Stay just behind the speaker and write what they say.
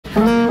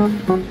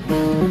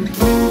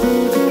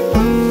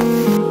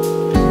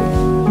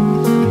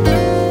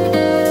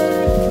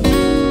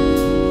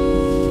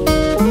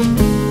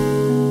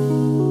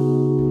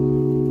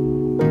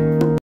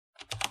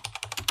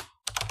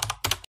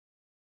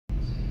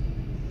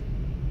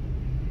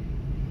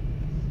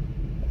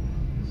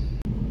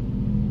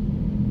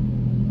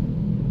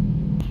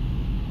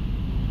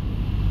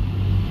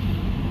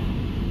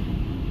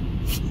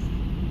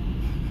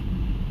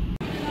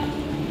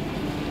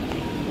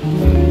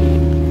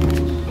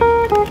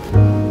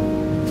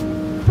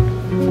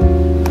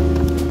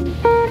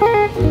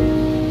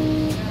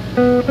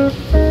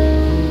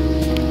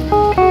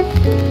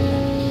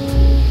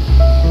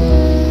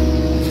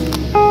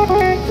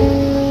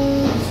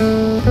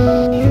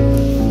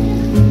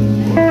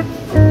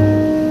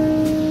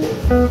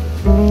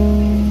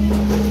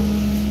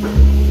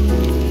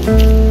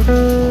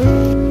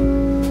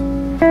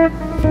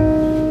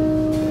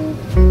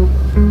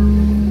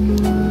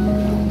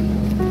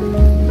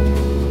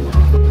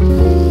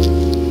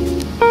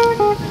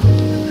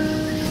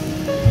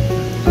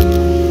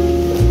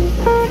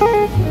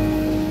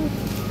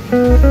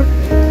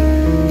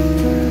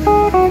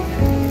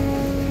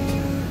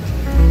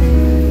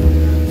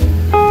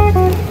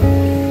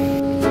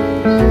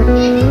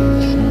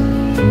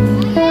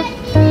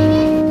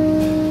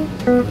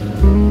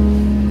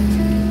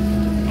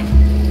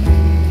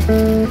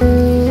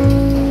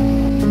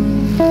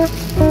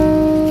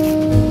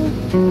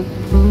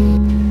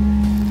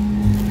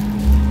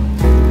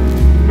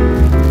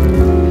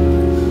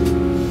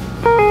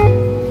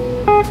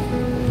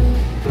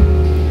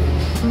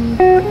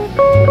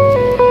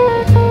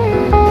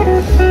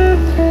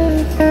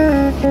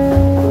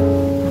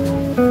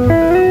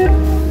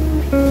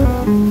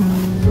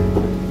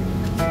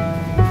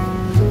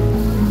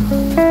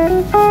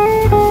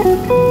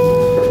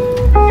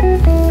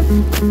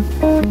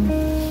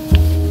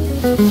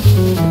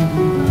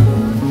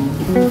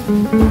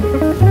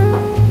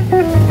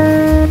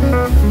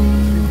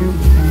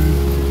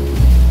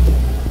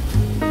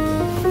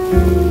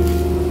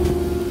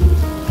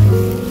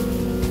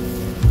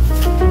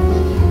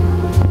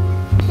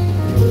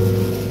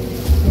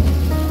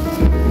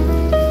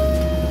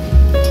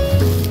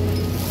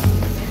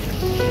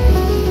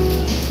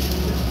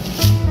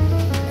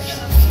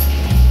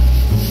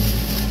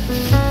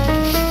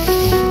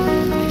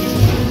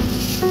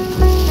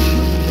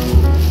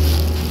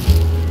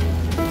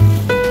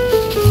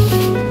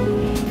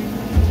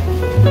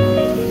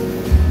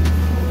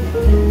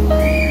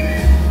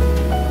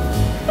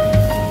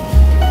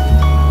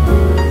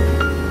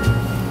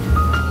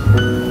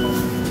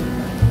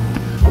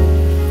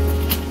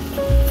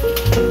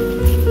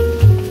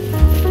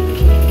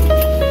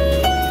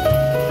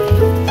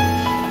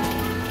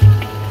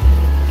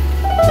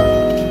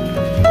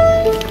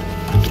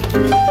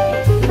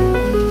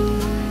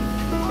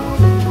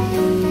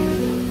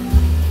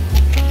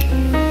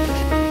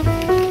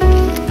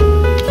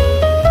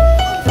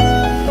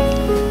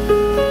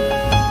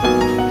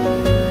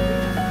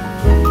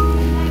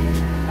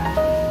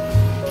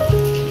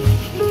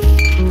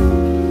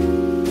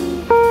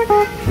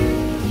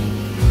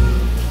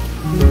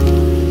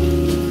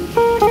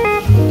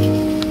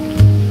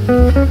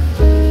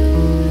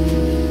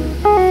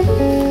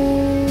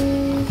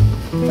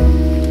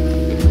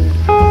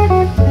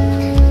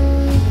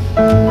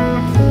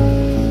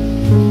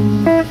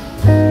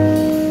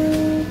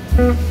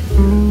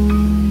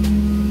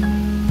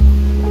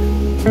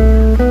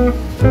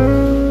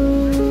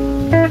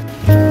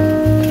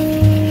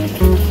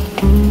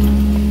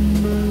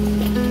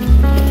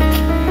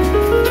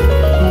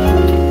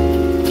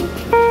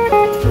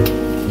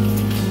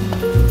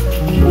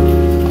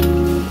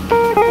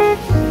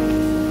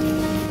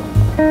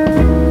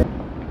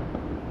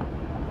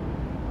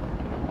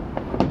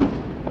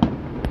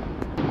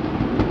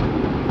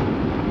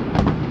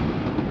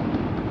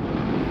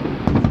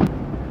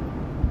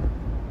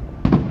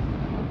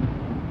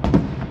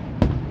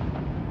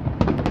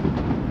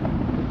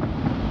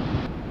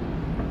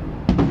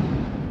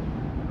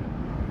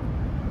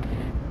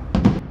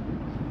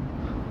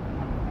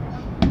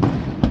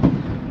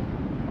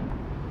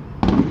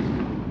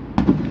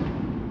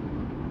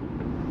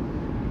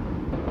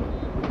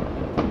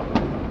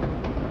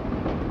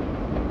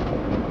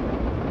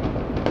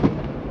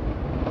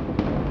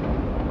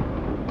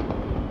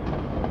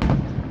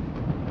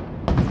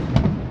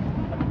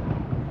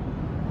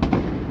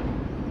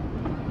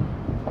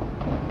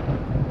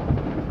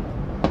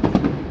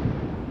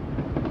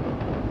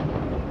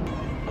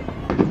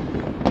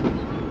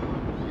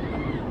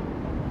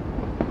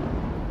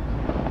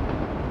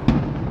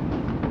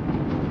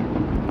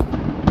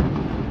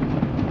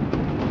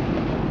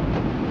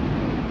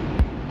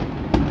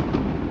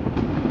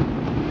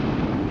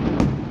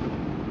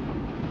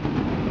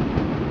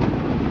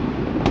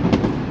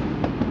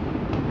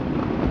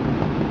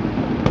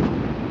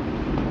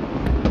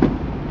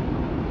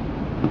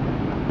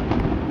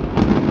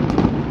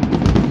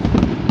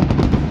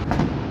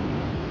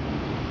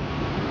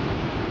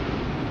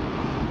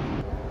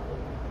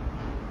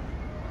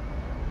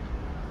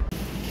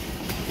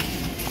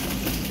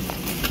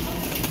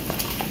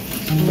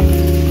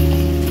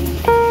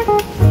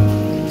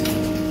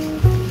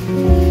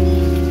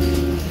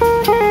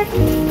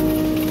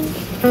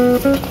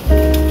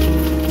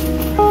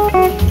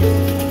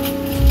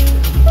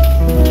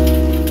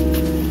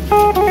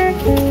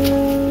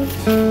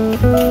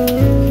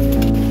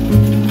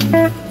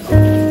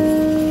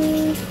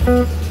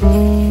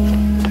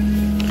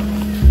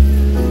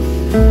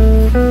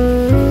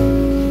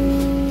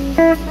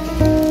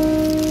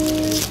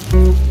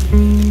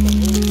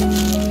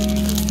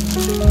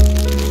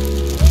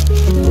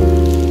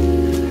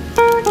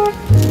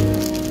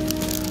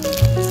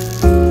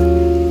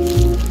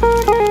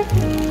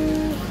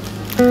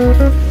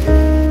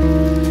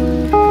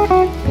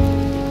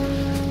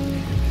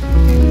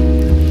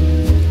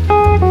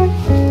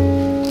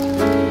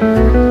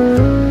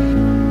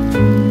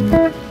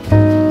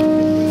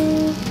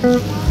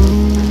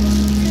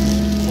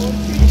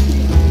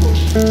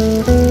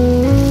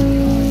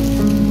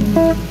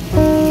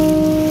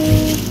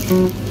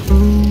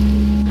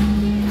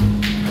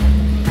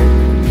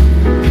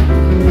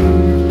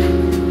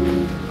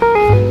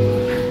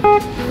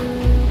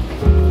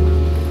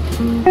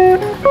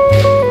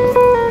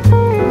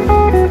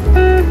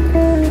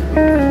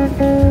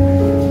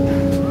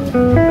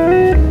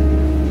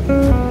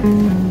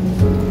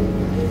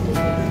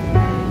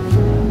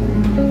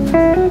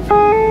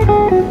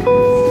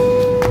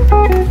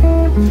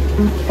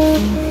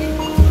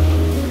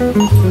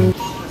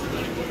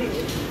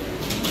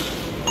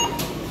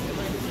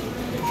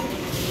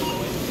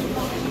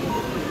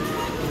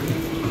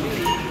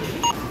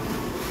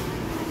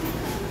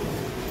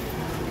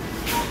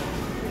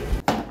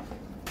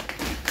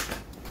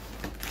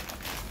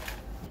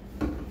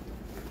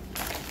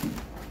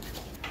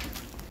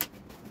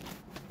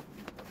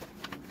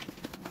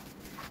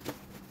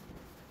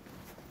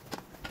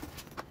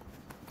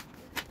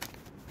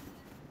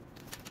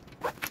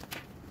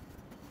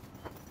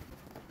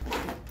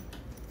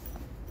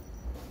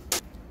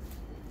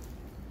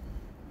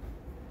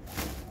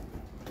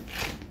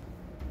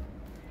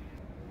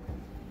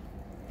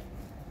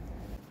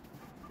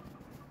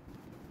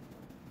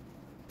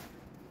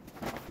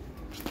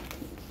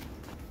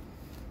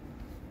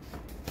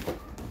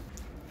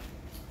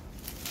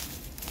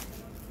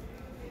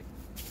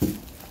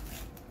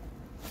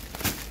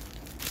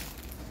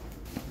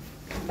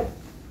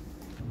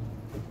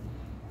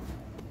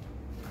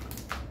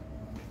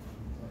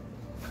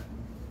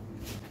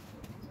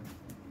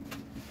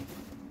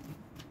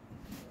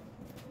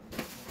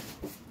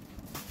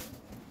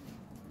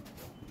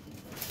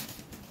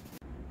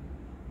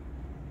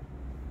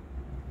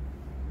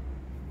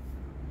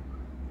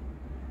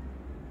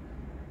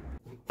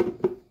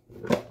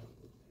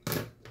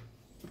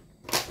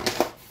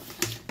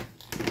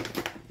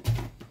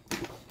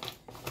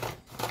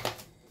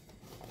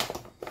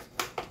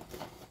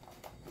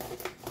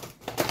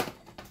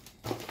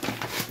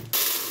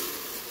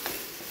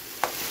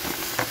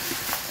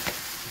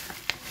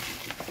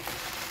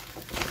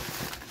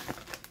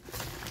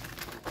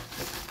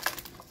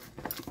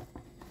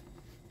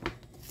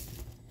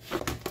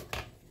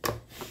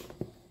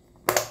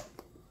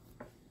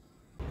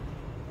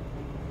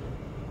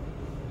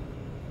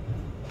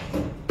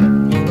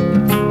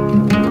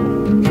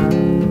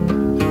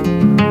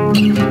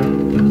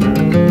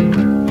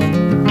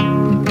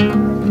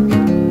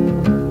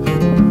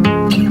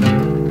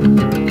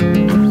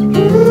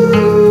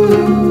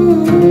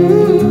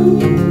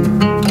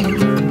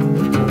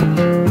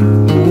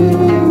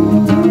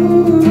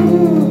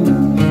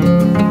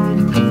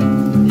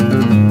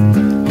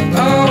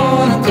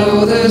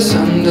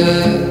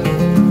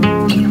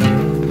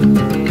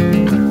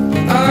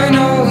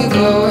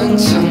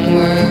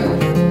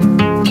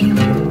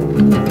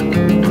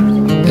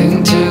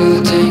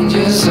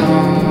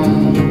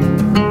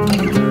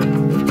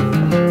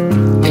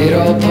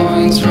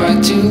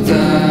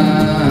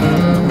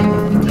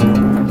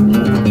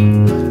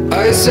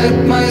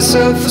set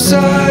myself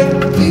aside,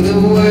 lead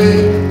the way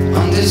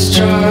on this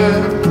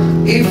trial.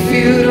 If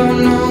you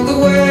don't know the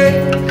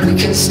way, we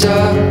can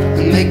stop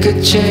and make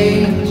a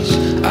change.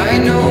 I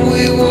know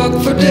we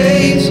walk for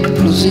days,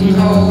 losing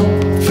hope,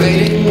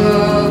 fading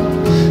love.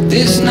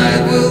 This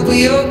night will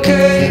be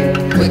okay,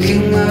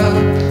 waking up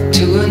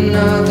to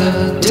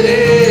another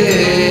day.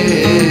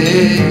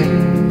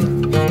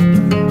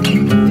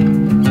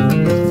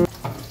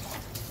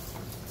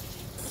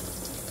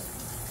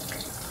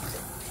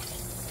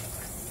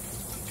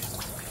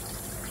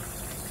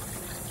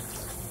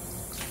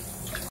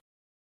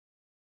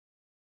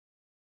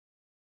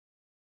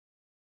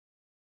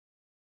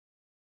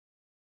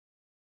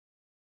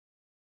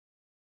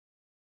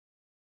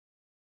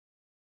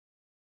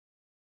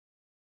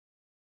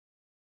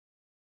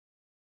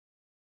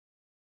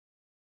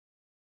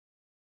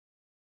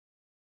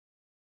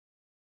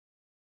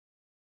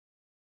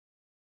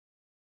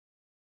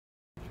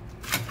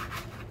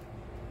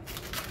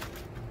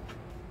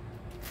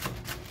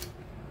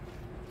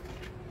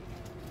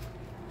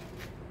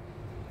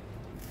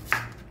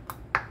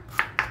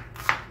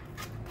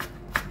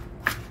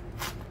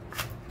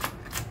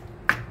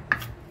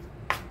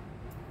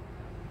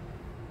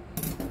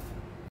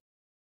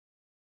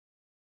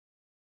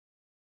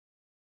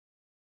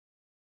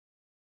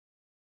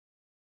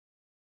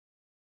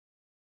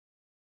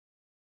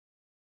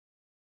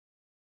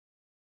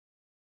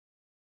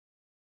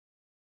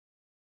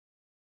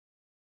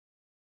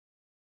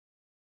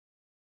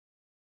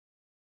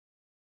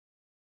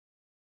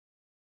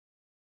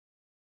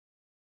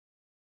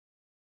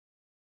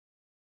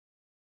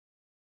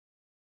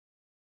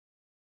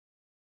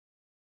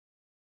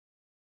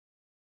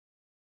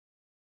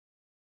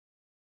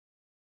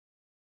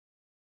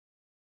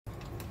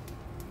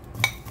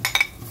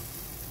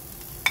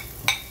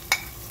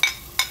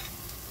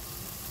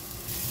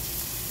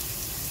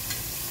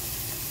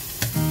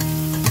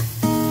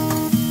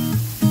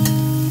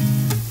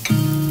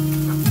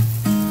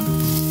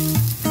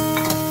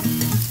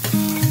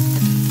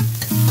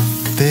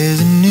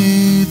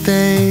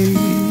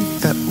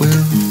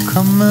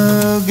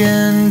 come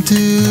again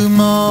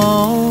tomorrow.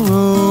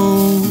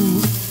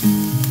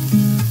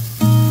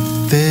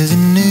 There's a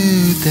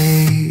new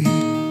day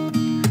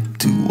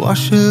to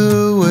wash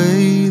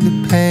away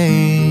the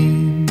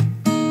pain.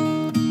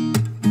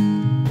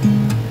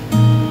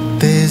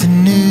 There's a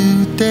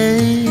new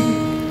day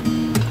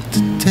to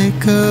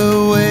take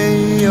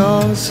away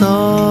your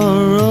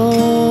sorrow,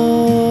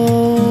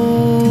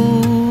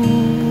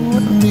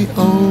 and the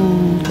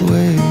old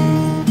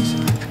ways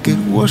get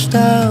washed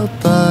out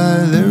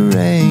by the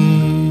rain.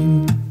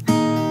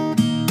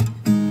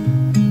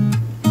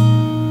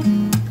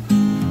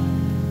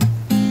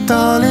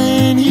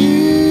 Darling,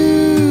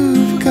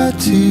 you've got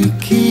to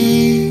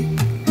keep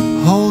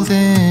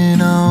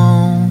holding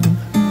on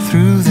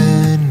through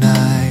the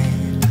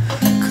night,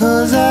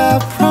 'cause I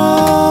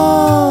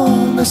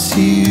promise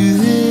you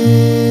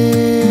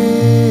this: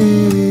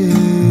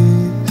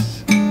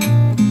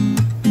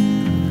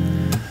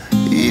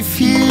 if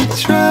you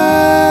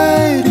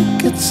try to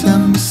get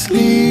some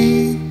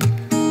sleep,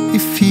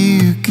 if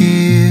you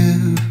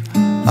give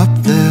up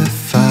the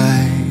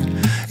fight,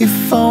 if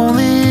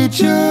only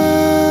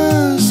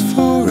just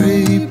for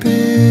a bit,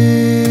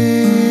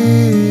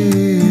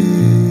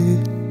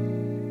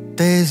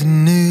 there's a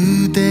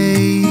new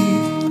day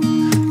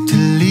to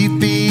leave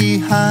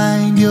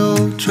behind your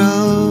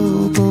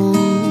troubles.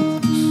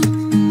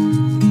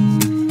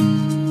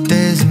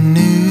 There's a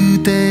new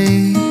day,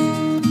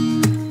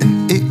 and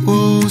it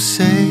will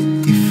set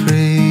you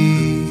free.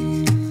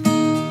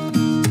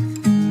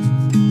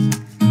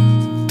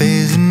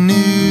 There's a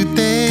new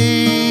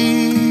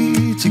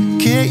day to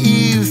get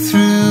you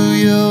through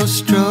your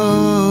struggles.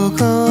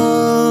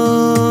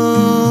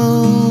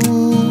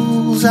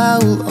 I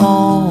will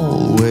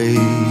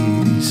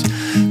always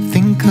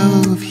think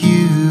of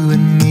you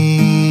and me.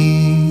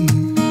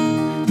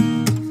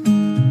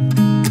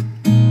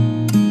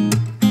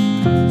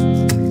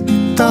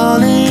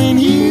 Darling,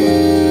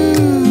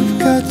 you've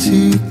got to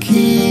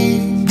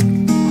keep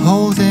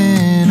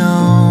holding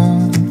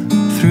on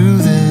through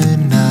the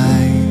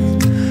night,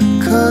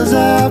 'cause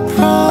I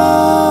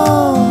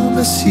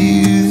promise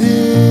you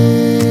this: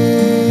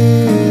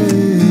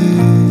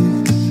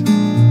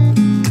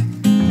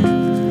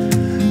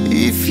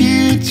 if you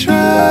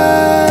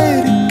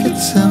try to get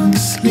some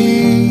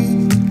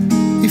sleep,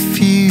 if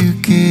you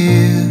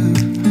give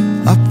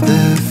up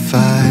the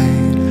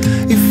fight,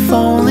 if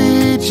only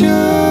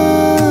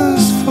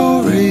just for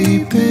a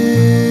bit,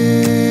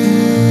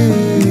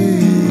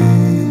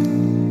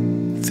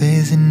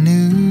 there's a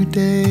new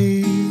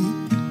day.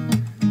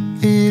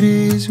 It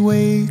is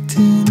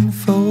waiting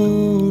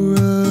for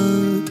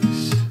us.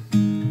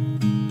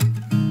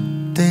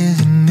 There's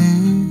a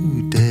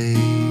new day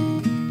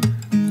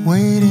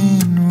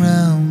waiting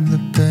round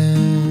the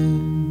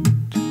bend.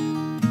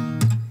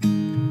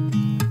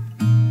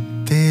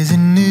 There's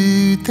a new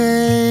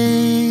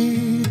day,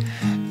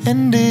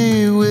 and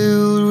it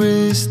will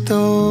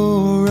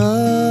restore us.